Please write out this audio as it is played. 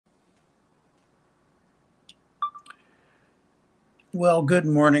Well, good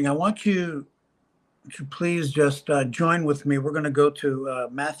morning. I want you to please just join with me. We're going to go to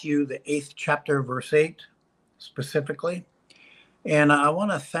Matthew, the eighth chapter, verse 8, specifically. And I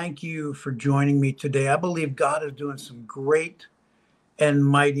want to thank you for joining me today. I believe God is doing some great and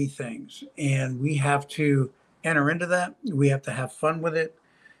mighty things, and we have to enter into that. We have to have fun with it.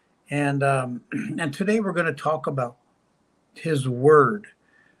 And today we're going to talk about His Word.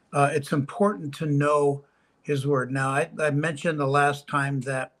 It's important to know His Word. Now, I mentioned the last time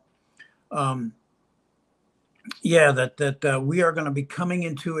that um, that we are going to be coming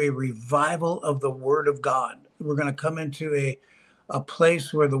into a revival of the Word of God. We're going to come into a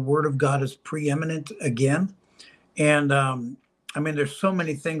place where the Word of God is preeminent again. And I mean, there's so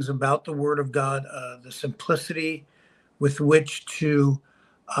many things about the Word of God, the simplicity with which to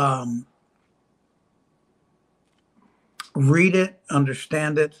um, read it,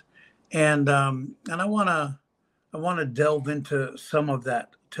 understand it, and I want to delve into some of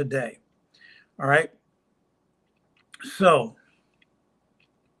that today. All right, so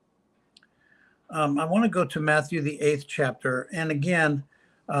I want to go to Matthew, the eighth chapter. And again,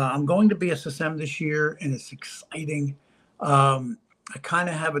 I'm going to be a SSM this year, and it's exciting. I kind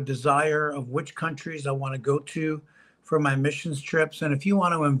of have a desire of which countries I want to go to for my missions trips. And if you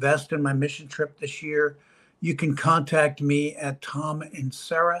want to invest in my mission trip this year, you can contact me at Tom and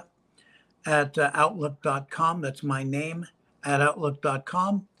Sarah at outlook.com. That's my name at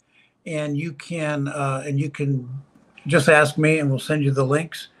outlook.com. And you can just ask me and we'll send you the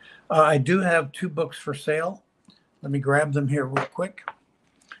links. I do have two books for sale. Let me grab them here real quick.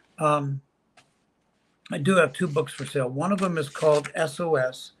 Um, I do have two books for sale. One of them is called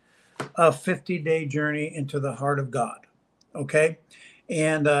SOS, A 50-Day Journey into the Heart of God. Okay.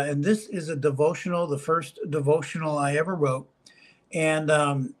 And this is a devotional, the first devotional I ever wrote. And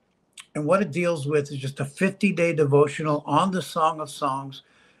what it deals with is just a 50-day devotional on the Song of Songs.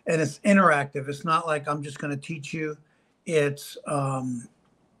 And it's interactive. It's not like I'm just going to teach you. It's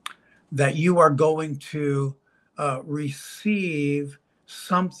that you are going to receive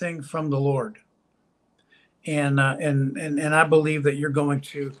something from the Lord, and I believe that you're going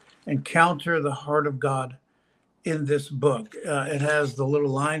to encounter the heart of God in this book. It has the little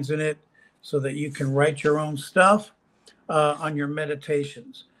lines in it so that you can write your own stuff on your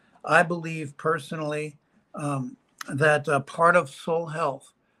meditations. I believe personally that part of soul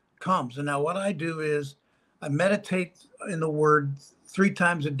health comes. And now, what I do is I meditate in the Word 3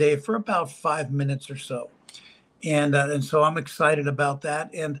 times a day for about 5 minutes or so, and so I'm excited about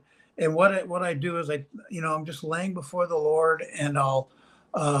that. And what I do is I'm just laying before the Lord, and I'll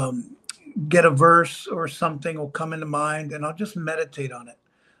um, get a verse or something will come into mind, and I'll just meditate on it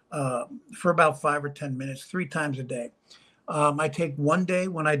for about 5 or 10 minutes, 3 times a day. I take one day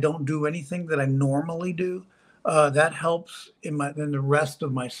when I don't do anything that I normally do. That helps in the rest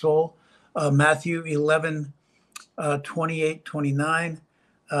of my soul. Matthew 11, 28, 29,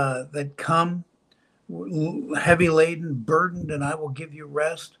 that come heavy laden, burdened, and I will give you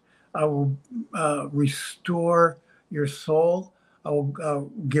rest. I will restore your soul. I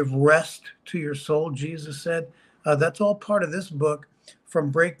will give rest to your soul, Jesus said. That's all part of this book,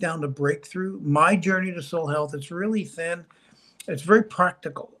 from breakdown to breakthrough. My journey to soul health. It's really thin. It's very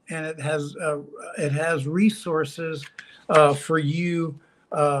practical, and it has resources for you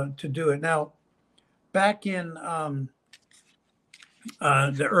to do it. Now, back in the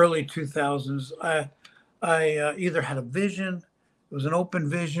early 2000s, I either had a vision, it was an open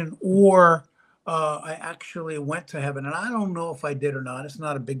vision, or I actually went to heaven. And I don't know if I did or not. It's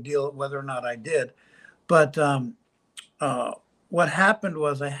not a big deal whether or not I did. But uh, what happened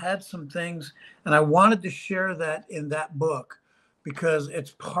was I had some things, and I wanted to share that in that book because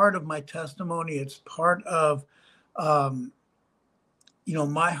it's part of my testimony. It's part of, um,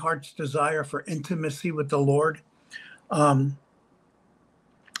 my heart's desire for intimacy with the Lord. Um,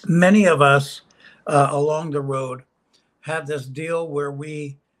 Many of us along the road have this deal where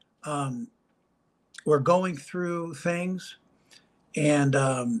um, we're going through things, and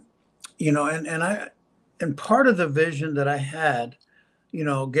and part of the vision that I had,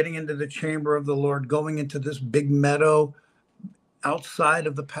 getting into the chamber of the Lord, going into this big meadow outside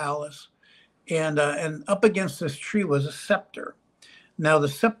of the palace, and up against this tree was a scepter. Now the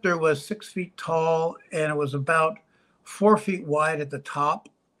scepter was 6 feet tall, and it was about 4 feet wide at the top,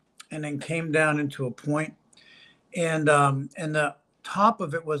 and then came down into a point, and the top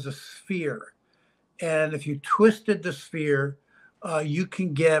of it was a sphere. And if you twisted the sphere, you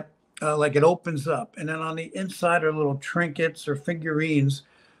can get like it opens up, and then on the inside are little trinkets or figurines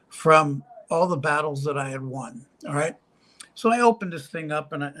from all the battles that I had won. All right. So I opened this thing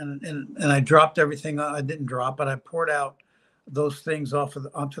up, and I dropped everything. I didn't drop it. I poured out those things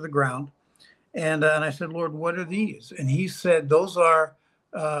onto the ground. And I said, Lord, what are these? And he said, those are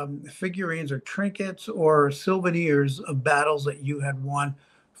figurines or trinkets or souvenirs of battles that you had won.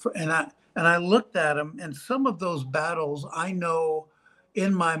 And I looked at them, and some of those battles, I know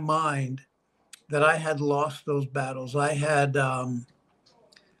in my mind that I had lost those battles. I had gotten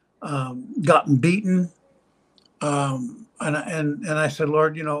beaten. And I said,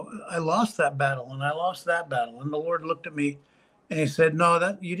 Lord, I lost that battle and I lost that battle. And the Lord looked at me and he said, no,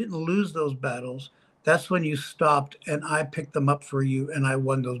 that you didn't lose those battles. That's when you stopped and I picked them up for you and I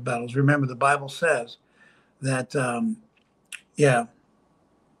won those battles. Remember, the Bible says that, yeah,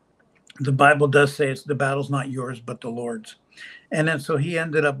 the Bible does say the battle's not yours, but the Lord's. And then so he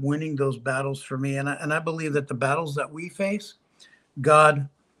ended up winning those battles for me. And I believe that the battles that we face, God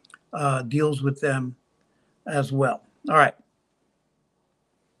deals with them as well. All right.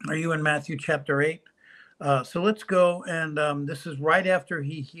 Are you in Matthew chapter 8? So let's go. And this is right after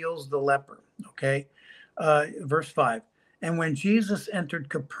he heals the leper. Okay. Verse 5. And when Jesus entered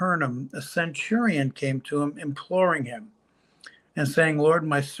Capernaum, a centurion came to him, imploring him and saying, Lord,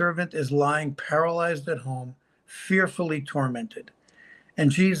 my servant is lying paralyzed at home, fearfully tormented. And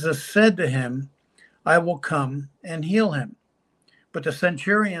Jesus said to him, I will come and heal him. But the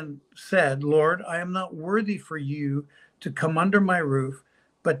centurion said, Lord, I am not worthy for you to come under my roof,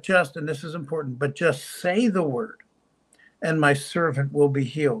 but just, and this is important, but just say the word, and my servant will be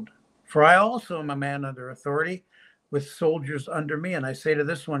healed. For I also am a man under authority, with soldiers under me. And I say to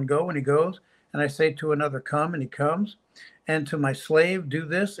this one, go, and he goes. And I say to another, come, and he comes. And to my slave, do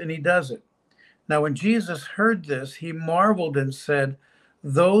this, and he does it. Now, when Jesus heard this, he marveled and said, to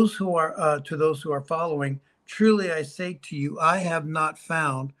those who are following, truly I say to you, I have not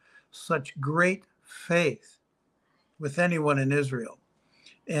found such great faith with anyone in Israel.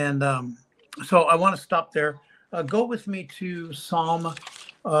 And so I want to stop there. Go with me to Psalm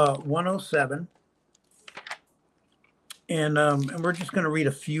 107. And we're just going to read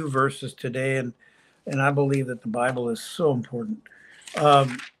a few verses today. And I believe that the Bible is so important.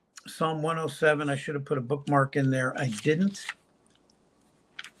 Psalm 107, I should have put a bookmark in there. I didn't.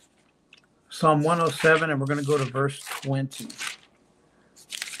 Psalm 107, and we're going to go to verse 20.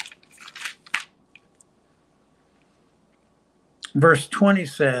 Verse 20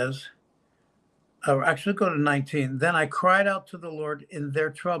 says, actually go to 19. Then I cried out to the Lord in their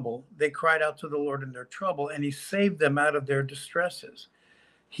trouble. They cried out to the Lord in their trouble, and he saved them out of their distresses.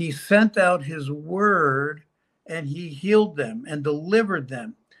 He sent out his word, and he healed them and delivered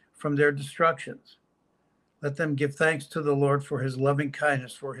them from their destructions. Let them give thanks to the Lord for his loving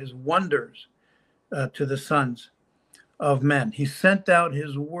kindness, for his wonders to the sons of men. He sent out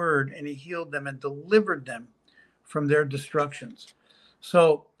his word, and he healed them and delivered them from their destructions.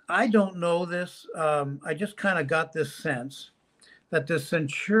 So I don't know this. I just kind of got this sense that the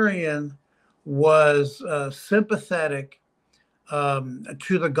centurion was sympathetic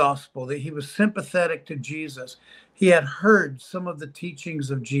to the gospel, that he was sympathetic to Jesus. He had heard some of the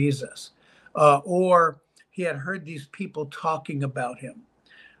teachings of Jesus, or he had heard these people talking about him.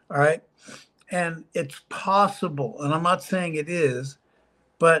 All right. And it's possible, and I'm not saying it is,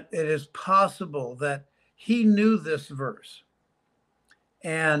 but it is possible that he knew this verse.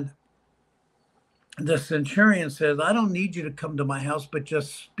 And the centurion says, I don't need you to come to my house, but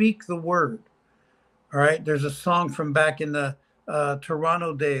just speak the word. All right. There's a song from back in the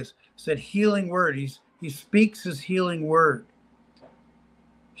Toronto days, said healing word. He speaks his healing word.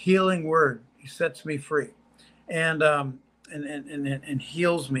 Healing word. He sets me free and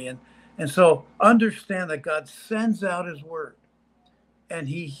heals me. And so understand that God sends out his word and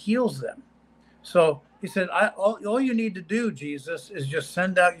he heals them. So he said, all you need to do, Jesus, is just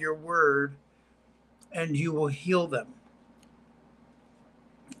send out your word and you will heal them.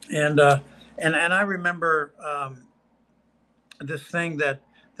 And I remember this thing that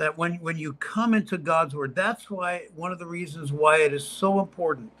when you come into God's word, that's why one of the reasons why it is so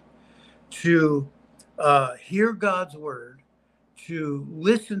important to hear God's word, to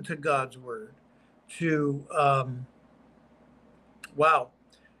listen to God's word, to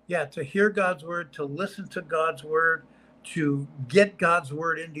to hear God's word, to listen to God's word, to get God's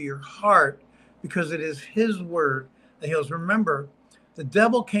word into your heart, because it is his word that heals. Remember, the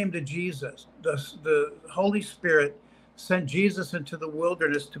devil came to Jesus. The Holy Spirit sent Jesus into the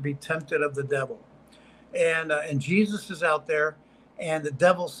wilderness to be tempted of the devil. And Jesus is out there, and the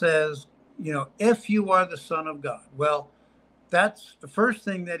devil says, if you are the Son of God. Well, that's the first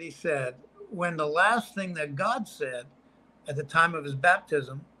thing that he said, when the last thing that God said at the time of his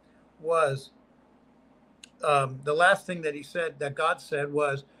baptism was, the last thing that he said, that God said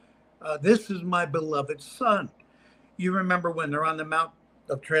was, this is my beloved Son. You remember when they're on the Mount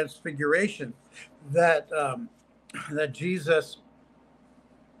of Transfiguration, that that Jesus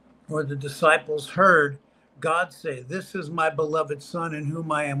or the disciples heard God say, "This is my beloved Son, in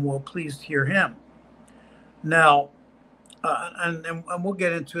whom I am well pleased. Hear him." Now, and we'll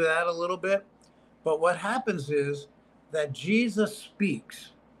get into that a little bit. But what happens is that Jesus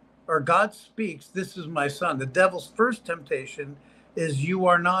speaks, or God speaks, "This is my son." The devil's first temptation is, "You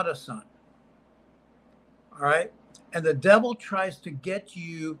are not a son." All right. And the devil tries to get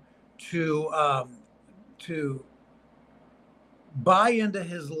you to buy into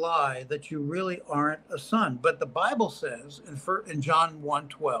his lie that you really aren't a son. But the Bible says in John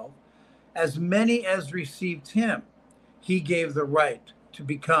 1:12, as many as received him, he gave the right to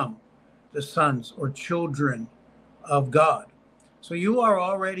become the sons or children of God. So you are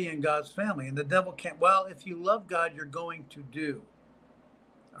already in God's family, and the devil can't, well, if you love God, you're going to do.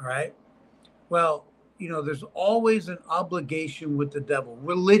 All right. Well, there's always an obligation with the devil.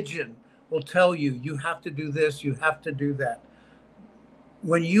 Religion will tell you, you have to do this, you have to do that.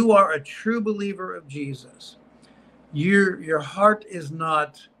 When you are a true believer of Jesus, your heart is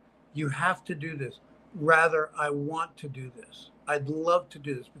not, you have to do this. Rather, I want to do this. I'd love to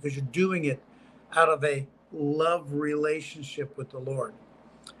do this, because you're doing it out of a love relationship with the Lord.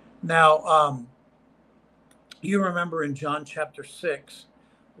 Now, you remember in John chapter 6,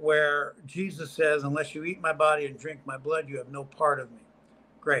 where Jesus says, "Unless you eat my body and drink my blood, you have no part of me."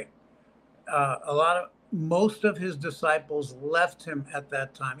 Great. Most of his disciples left him at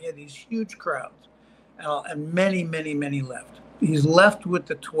that time. He had these huge crowds, and many, many, many left. He's left with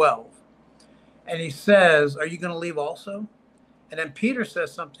the 12. And he says, "Are you going to leave also?" And then Peter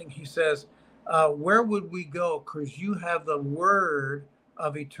says something. He says, "Where would we go? Because you have the word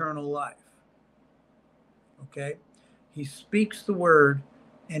of eternal life." Okay. He speaks the word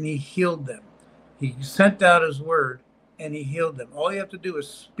and he healed them. He sent out his word and he healed them. All you have to do is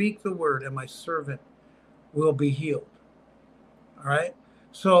speak the word and my servant will be healed. All right.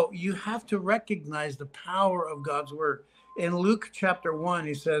 So you have to recognize the power of God's word. In Luke chapter 1,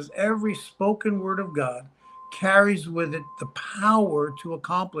 he says, every spoken word of God carries with it the power to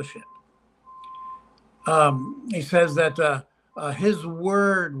accomplish it. He says that his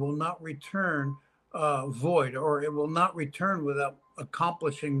word will not return void, or it will not return without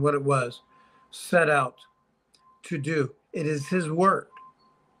accomplishing what it was set out to do. It is his word.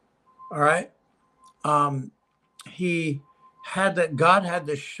 All right. God had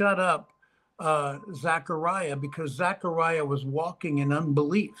to shut up Zechariah, because Zechariah was walking in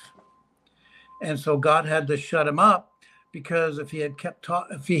unbelief. And so God had to shut him up, because if he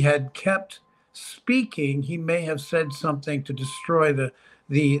had kept speaking, he may have said something to destroy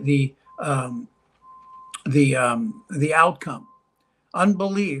the outcome.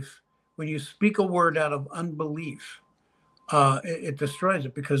 Unbelief, when you speak a word out of unbelief, it destroys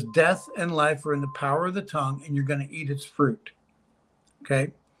it, because death and life are in the power of the tongue, and you're going to eat its fruit.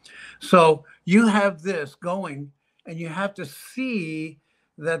 Okay. So you have this going, and you have to see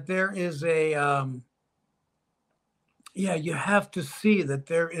that there is you have to see that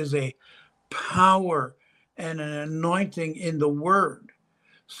there is a power and an anointing in the word.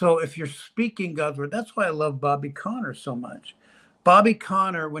 So if you're speaking God's word, that's why I love Bobby Conner so much. Bobby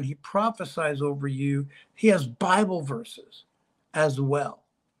Conner, when he prophesies over you, he has Bible verses as well.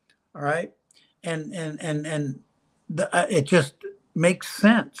 All right. And it just makes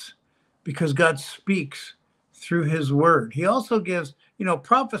sense, because God speaks through his word. He also gives,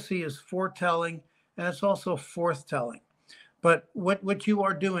 prophecy is foretelling, and it's also forthtelling. But what you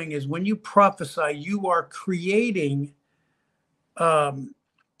are doing is, when you prophesy, you are creating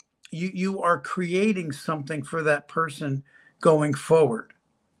you are creating something for that person going forward.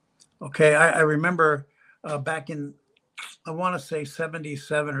 Okay. I remember back in, I want to say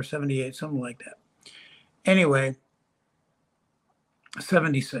 77 or 78, something like that. Anyway,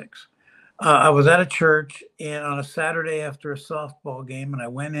 76. I was at a church, and on a Saturday after a softball game, and I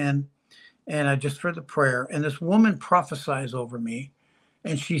went in, and I just heard the prayer, and this woman prophesies over me,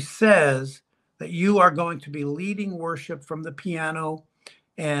 and she says that you are going to be leading worship from the piano,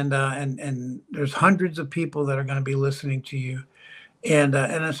 and there's hundreds of people that are going to be listening to you. And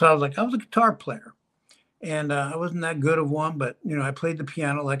so I was like, I was a guitar player, and I wasn't that good of one, but I played the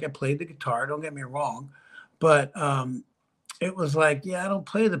piano like I played the guitar. Don't get me wrong, but it was like, yeah, I don't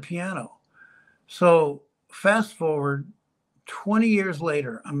play the piano. So fast forward 20 years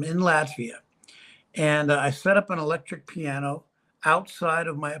later, I'm in Latvia, and I set up an electric piano outside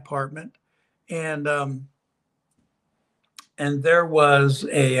of my apartment, and there was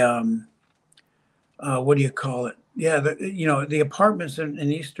a what do you call it? Yeah, the apartments in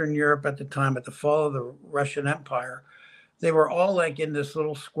Eastern Europe at the time, at the fall of the Russian Empire, they were all like in this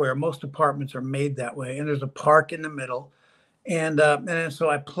little square. Most apartments are made that way, and there's a park in the middle. And then so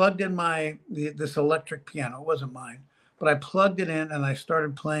I plugged in this electric piano. It wasn't mine, but I plugged it in and I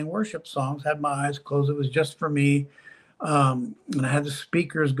started playing worship songs. Had my eyes closed. It was just for me, and I had the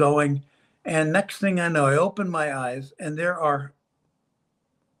speakers going. And next thing I know, I opened my eyes, and there are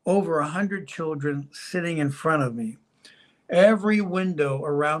over 100 children sitting in front of me. Every window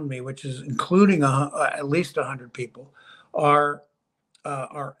around me, which is including at least 100 people, are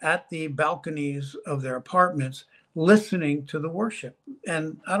are at the balconies of their apartments listening to the worship.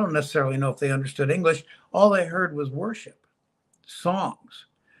 And I don't necessarily know if they understood English. All they heard was worship, songs.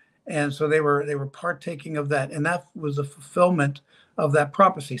 And so they were partaking of that. And that was a fulfillment of that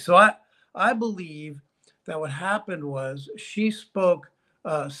prophecy. So I believe that what happened was she spoke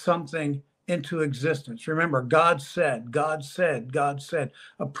something into existence. Remember, God said, God said, God said.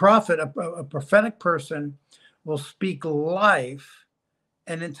 A prophet, a prophetic person will speak life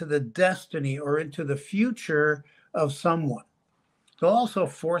and into the destiny or into the future of someone. They'll also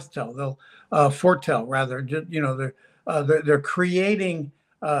foretell. They'll foretell rather. They're creating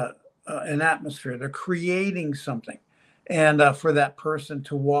an atmosphere. They're creating something, and for that person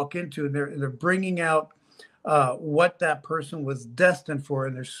to walk into, they're bringing out what that person was destined for,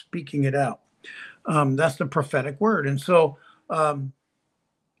 and they're speaking it out. That's the prophetic word, and so.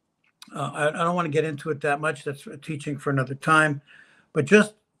 I don't want to get into it that much. That's a teaching for another time, but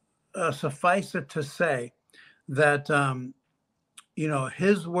just suffice it to say that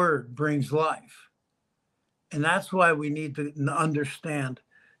his word brings life, and that's why we need to understand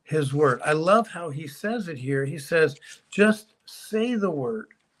his word. I love how he says it here. He says, just say the word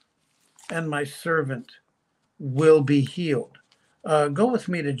and my servant will be healed. Go with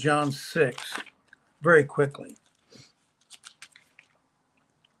me to John 6 very quickly,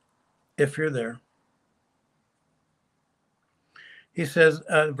 if you're there. He says,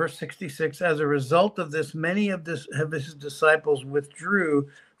 verse 66, as a result of this, many of his disciples withdrew,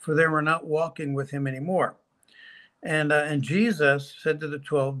 for they were not walking with him anymore. And Jesus said to the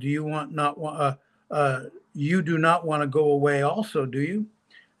 12, do you you do not want to go away also, do you?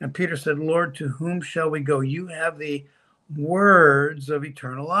 And Peter said, Lord, to whom shall we go? You have the words of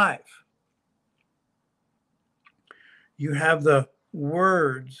eternal life. You have the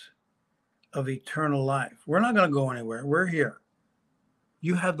words of eternal life. We're not going to go anywhere. We're here.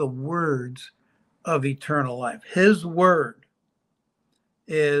 You have the words of eternal life. His word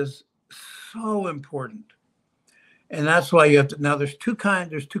is so important. And that's why you have to, now there's two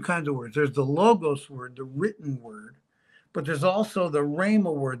kinds of words. There's the logos word, the written word, but there's also the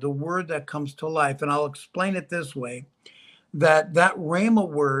rhema word, the word that comes to life. And I'll explain it this way, that rhema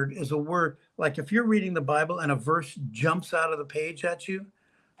word is a word, like if you're reading the Bible and a verse jumps out of the page at you,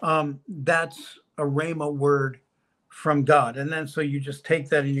 that's a rhema word from God. And then so you just take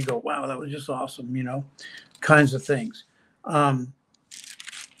that and you go, wow, that was just awesome, kinds of things. And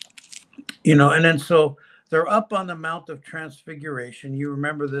then so they're up on the Mount of Transfiguration. You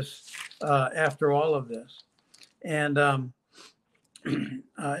remember this after all of this. And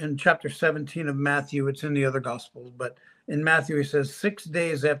in chapter 17 of Matthew, it's in the other Gospels, but in Matthew, he says 6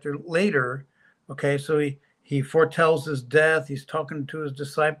 days later, okay, so he foretells his death. He's talking to his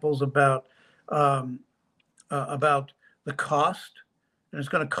disciples about the cost, and it's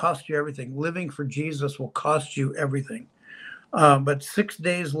going to cost you everything. Living for Jesus will cost you everything. But 6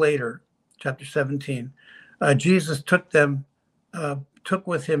 days later, chapter 17, Jesus took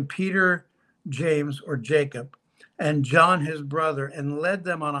with him Peter, James, or Jacob, and John, his brother, and led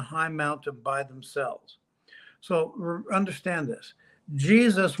them on a high mountain by themselves. So understand this.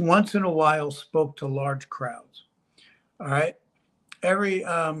 Jesus once in a while spoke to large crowds. All right.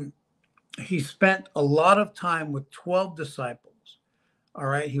 He spent a lot of time with 12 disciples. All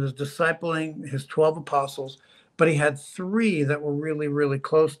right. He was discipling his 12 apostles, but he had 3 that were really, really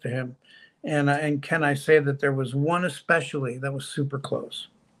close to him. And can I say that there was one especially that was super close?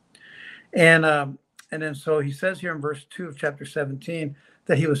 And then so he says here in verse 2 of chapter 17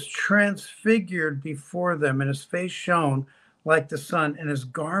 that he was transfigured before them, and his face shone like the sun, and his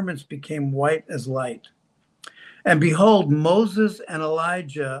garments became white as light. And behold, Moses and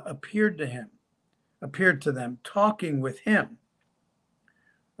Elijah appeared to them, talking with him.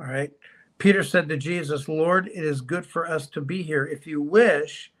 All right. Peter said to Jesus, Lord, it is good for us to be here. If you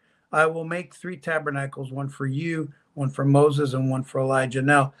wish, I will make 3 tabernacles, one for you, one for Moses, and one for Elijah.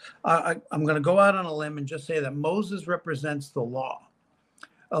 Now, I'm going to go out on a limb and just say that Moses represents the law.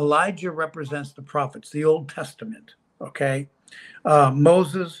 Elijah represents the prophets, the Old Testament. Okay.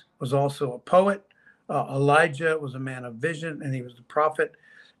 Moses was also a poet. Elijah was a man of vision, and he was the prophet.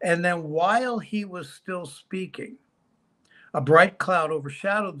 And then while he was still speaking, a bright cloud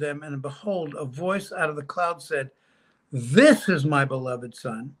overshadowed them, and behold, a voice out of the cloud said, "This is my beloved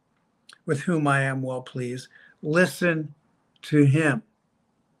Son, with whom I am well pleased. Listen to him."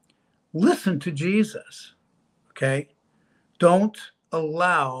 Listen to Jesus, okay? Don't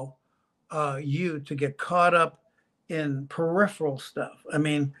allow you to get caught up in peripheral stuff. I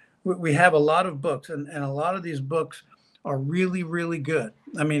mean, we have a lot of books, and a lot of these books are really, really good.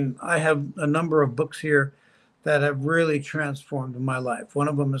 I mean, I have a number of books here that have really transformed my life. One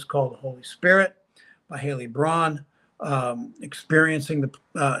of them is called The Holy Spirit by Haley Braun, experiencing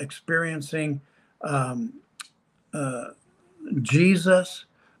Jesus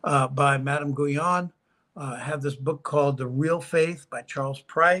by Madame Guyon. I have this book called The Real Faith by Charles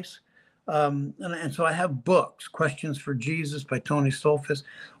Price. And so I have books, Questions for Jesus by Tony Stolfus.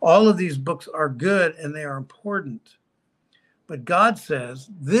 All of these books are good and they are important. But God says,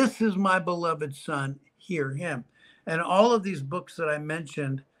 "This is my beloved Son, hear him." And all of these books that I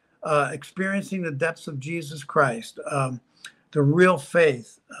mentioned, Experiencing the Depths of Jesus Christ, The Real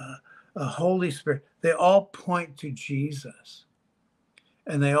Faith, Holy Spirit, they all point to Jesus.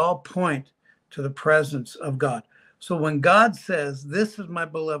 And they all point to the presence of God. So when God says, "This is my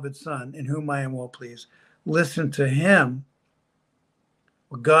beloved Son, in whom I am well pleased," listen to him.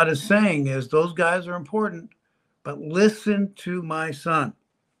 What God is saying is, those guys are important, but listen to my Son.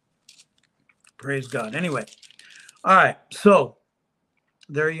 Praise God. Anyway, all right. So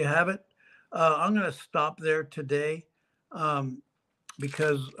there you have it. I'm going to stop there today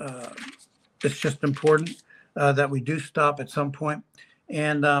because it's just important that we do stop at some point.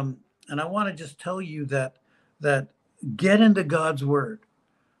 And I want to just tell you that get into God's Word.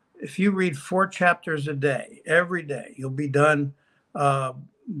 If you read 4 chapters a day, every day, you'll be done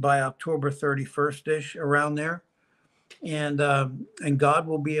by October 31st-ish, around there. And God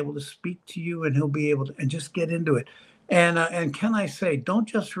will be able to speak to you, and he'll be able to, and just get into it. And can I say, don't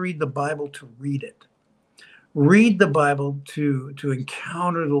just read the Bible to read it. Read the Bible to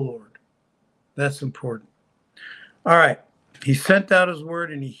encounter the Lord. That's important. All right. He sent out his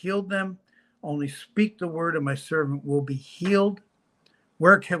word and he healed them. Only speak the word and my servant will be healed.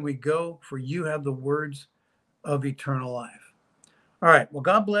 Where can we go? For you have the words of eternal life. All right. Well,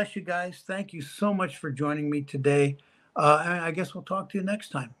 God bless you guys. Thank you so much for joining me today. I guess we'll talk to you next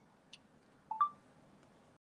time.